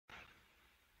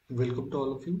Welcome to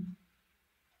all of you.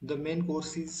 The main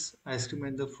course is ice cream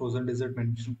and the frozen dessert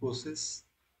manufacturing process.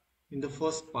 In the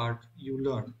first part, you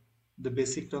learn the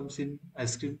basic terms in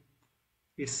ice cream,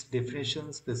 its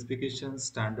definitions, specifications,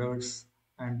 standards,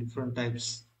 and different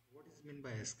types. What is meant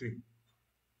by ice cream?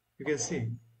 You can see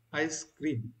ice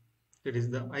cream, that is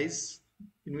the ice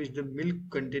in which the milk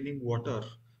containing water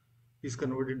is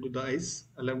converted into the ice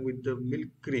along with the milk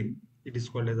cream. It is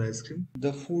called as ice cream.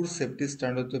 The food safety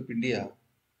standards of India.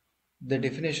 The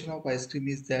definition of ice cream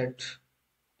is that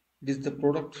it is the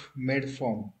product made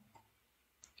from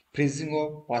freezing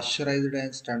of pasteurized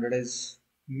and standardized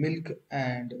milk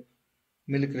and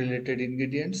milk related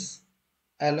ingredients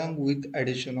along with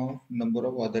addition of number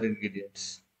of other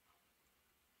ingredients.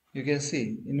 You can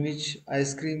see in which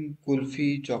ice cream,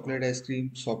 kulfi, chocolate ice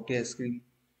cream, softy ice cream,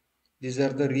 these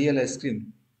are the real ice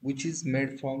cream which is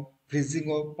made from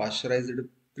freezing of pasteurized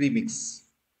premix.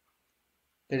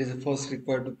 That is the first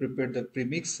required to prepare the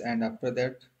premix, and after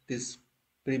that this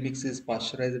premix is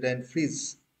pasteurized and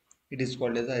freeze. It is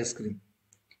called as ice cream,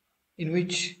 in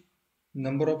which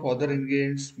number of other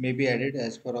ingredients may be added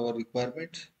as per our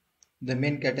requirement. The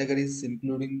main categories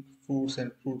including fruits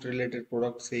and fruit related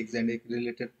products, eggs and egg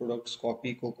related products,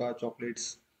 coffee, cocoa,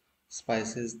 chocolates,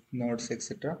 spices, nuts,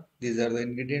 etc. These are the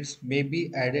ingredients may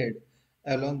be added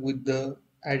along with the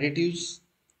additives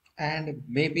and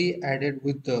may be added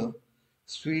with the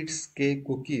sweets, cake,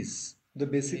 cookies. The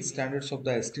basic standards of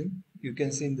the ice cream. You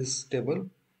can see in this table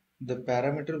the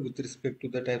parameter with respect to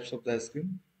the types of the ice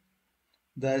cream.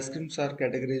 The ice creams are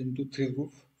categorized into three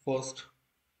groups. First,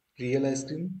 real ice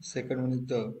cream. Second one is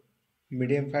the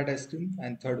medium fat ice cream,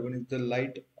 and third one is the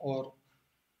light or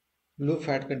low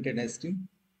fat content ice cream.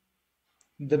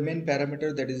 The main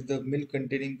parameter, that is the milk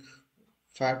containing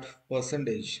fat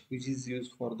percentage, which is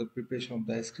used for the preparation of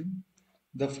the ice cream.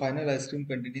 The final ice cream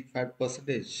containing fat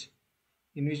percentage,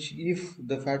 in which if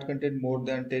the fat content more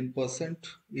than 10%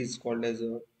 is called as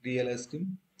a real ice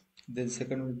cream. Then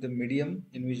second one is the medium,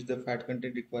 in which the fat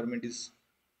content requirement is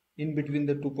in between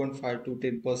the 2.5 to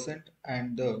 10%,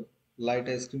 and the light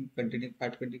ice cream containing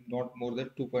fat content not more than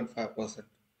 2.5%.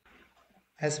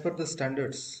 As per the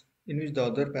standards, in which the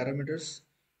other parameters,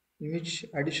 in which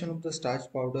addition of the starch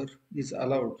powder is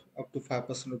allowed up to 5%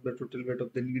 of the total weight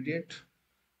of the ingredient,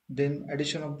 then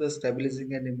addition of the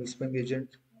stabilizing and emulsifying agent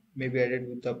may be added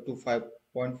with up to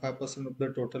 5.5% of the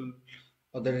total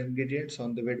other ingredients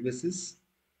on the weight basis.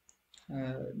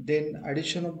 Then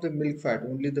addition of the milk fat,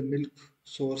 only the milk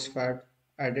source fat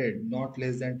added, not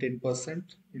less than 10%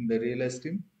 in the real ice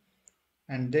cream.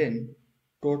 And then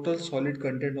total solid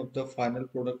content of the final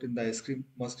product in the ice cream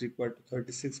must equal to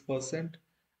 36%.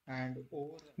 And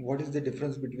over, what is the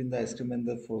difference between the ice cream and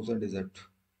the frozen dessert?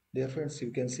 Dear friends,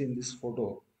 you can see in this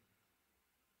photo,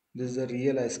 this is the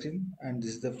real ice cream and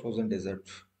this is the frozen dessert.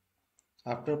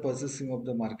 After purchasing of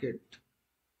the market,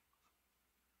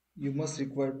 you must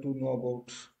require to know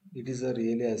about it is a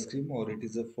real ice cream or it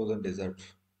is a frozen dessert.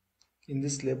 In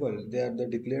this label, they are the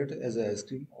declared as a ice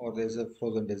cream or as a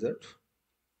frozen dessert.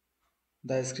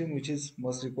 The ice cream which is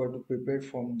must required to prepare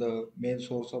from the main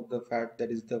source of the fat,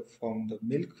 that is the from the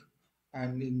milk,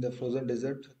 and in the frozen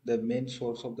dessert the main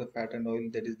source of the fat and oil,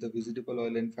 that is the vegetable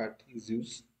oil and fat, is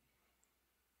used.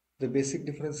 The basic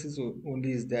difference is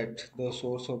only is that the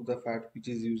source of the fat which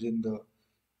is used in the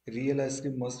real ice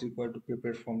cream must require to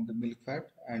prepare from the milk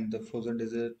fat, and the frozen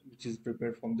dessert which is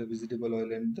prepared from the vegetable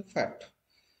oil and the fat.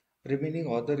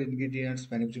 Remaining other ingredients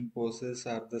manufacturing process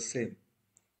are the same.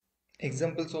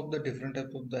 Examples of the different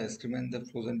types of the ice cream and the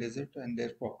frozen dessert and their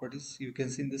properties. You can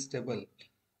see in this table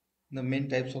the main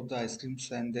types of the ice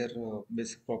creams and their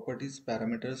basic properties,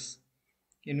 parameters,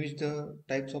 in which the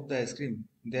types of the ice cream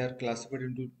they are classified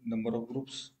into number of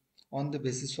groups on the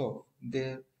basis of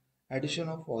their addition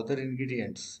of other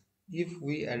ingredients. If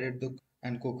we added the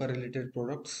and cocoa related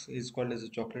products is called as a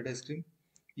chocolate ice cream.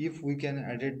 If we can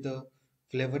added the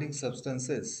flavoring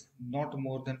substances not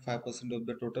more than 5% of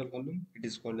the total volume, it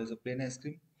is called as a plain ice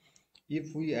cream.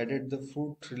 If we added the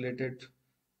fruit related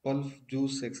pulp,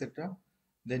 juice, etc.,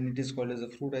 then it is called as a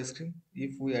fruit ice cream.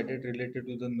 If we added related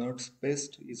to the nuts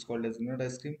paste, is called as nut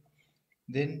ice cream.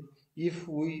 Then if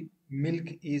we milk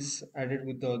is added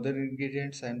with the other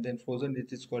ingredients and then frozen,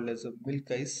 it is called as a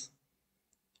milk ice.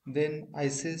 Then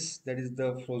ices, that is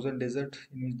the frozen dessert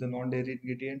in which the non-dairy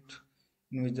ingredient,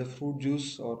 in which the fruit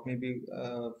juice or maybe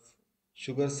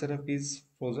sugar syrup is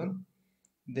frozen.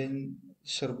 Then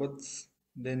sherbets,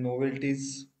 then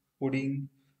novelties, pudding,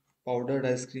 powdered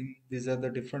ice cream. These are the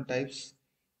different types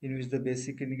in which the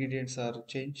basic ingredients are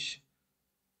changed.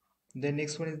 The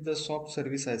next one is the soft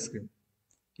service ice cream,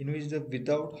 in which the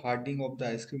without hardening of the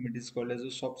ice cream, it is called as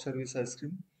a soft service ice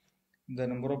cream. The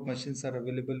number of machines are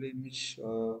available in which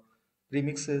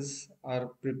premixes are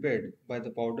prepared by the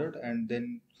powdered, and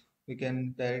then we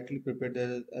can directly prepare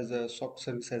that as a soft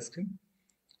service ice cream.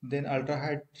 Then ultra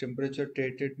high temperature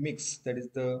treated mix, that is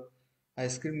the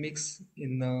ice cream mix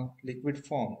in a liquid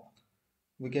form,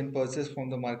 we can purchase from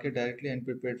the market directly and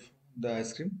prepare the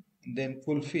ice cream. Then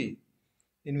kulfi,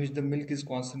 in which the milk is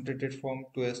concentrated from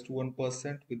 2s to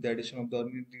 1% with the addition of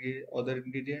the other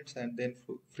ingredients, and then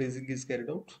freezing is carried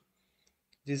out.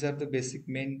 These are the basic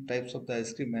main types of the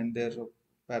ice cream and their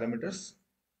parameters.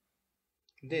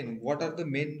 Then what are the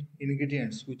main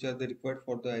ingredients which are the required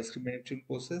for the ice cream manufacturing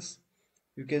process?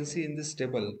 You can see in this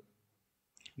table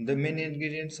the main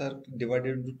ingredients are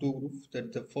divided into two groups.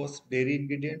 That the first dairy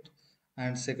ingredient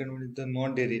and second one is the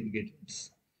non-dairy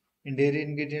ingredients. In dairy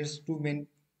ingredients, two main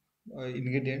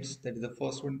ingredients. That is the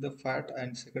first one is the fat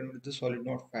and second one is the solid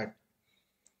not fat.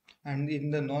 And in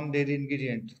the non-dairy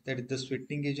ingredient, that is the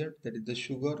sweetening agent, that is the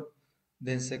sugar.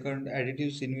 Then second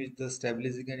additives in which the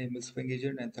stabilizing and emulsifying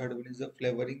agent, and third one is the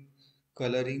flavoring,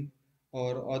 coloring,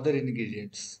 or other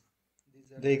ingredients.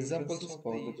 The examples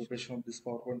for the preparation of this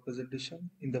PowerPoint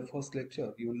presentation. In the first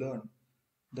lecture, you learn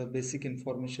the basic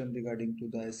information regarding to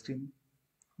the ice cream,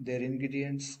 their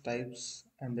ingredients, types,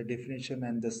 and the definition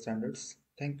and the standards.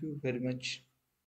 Thank you very much.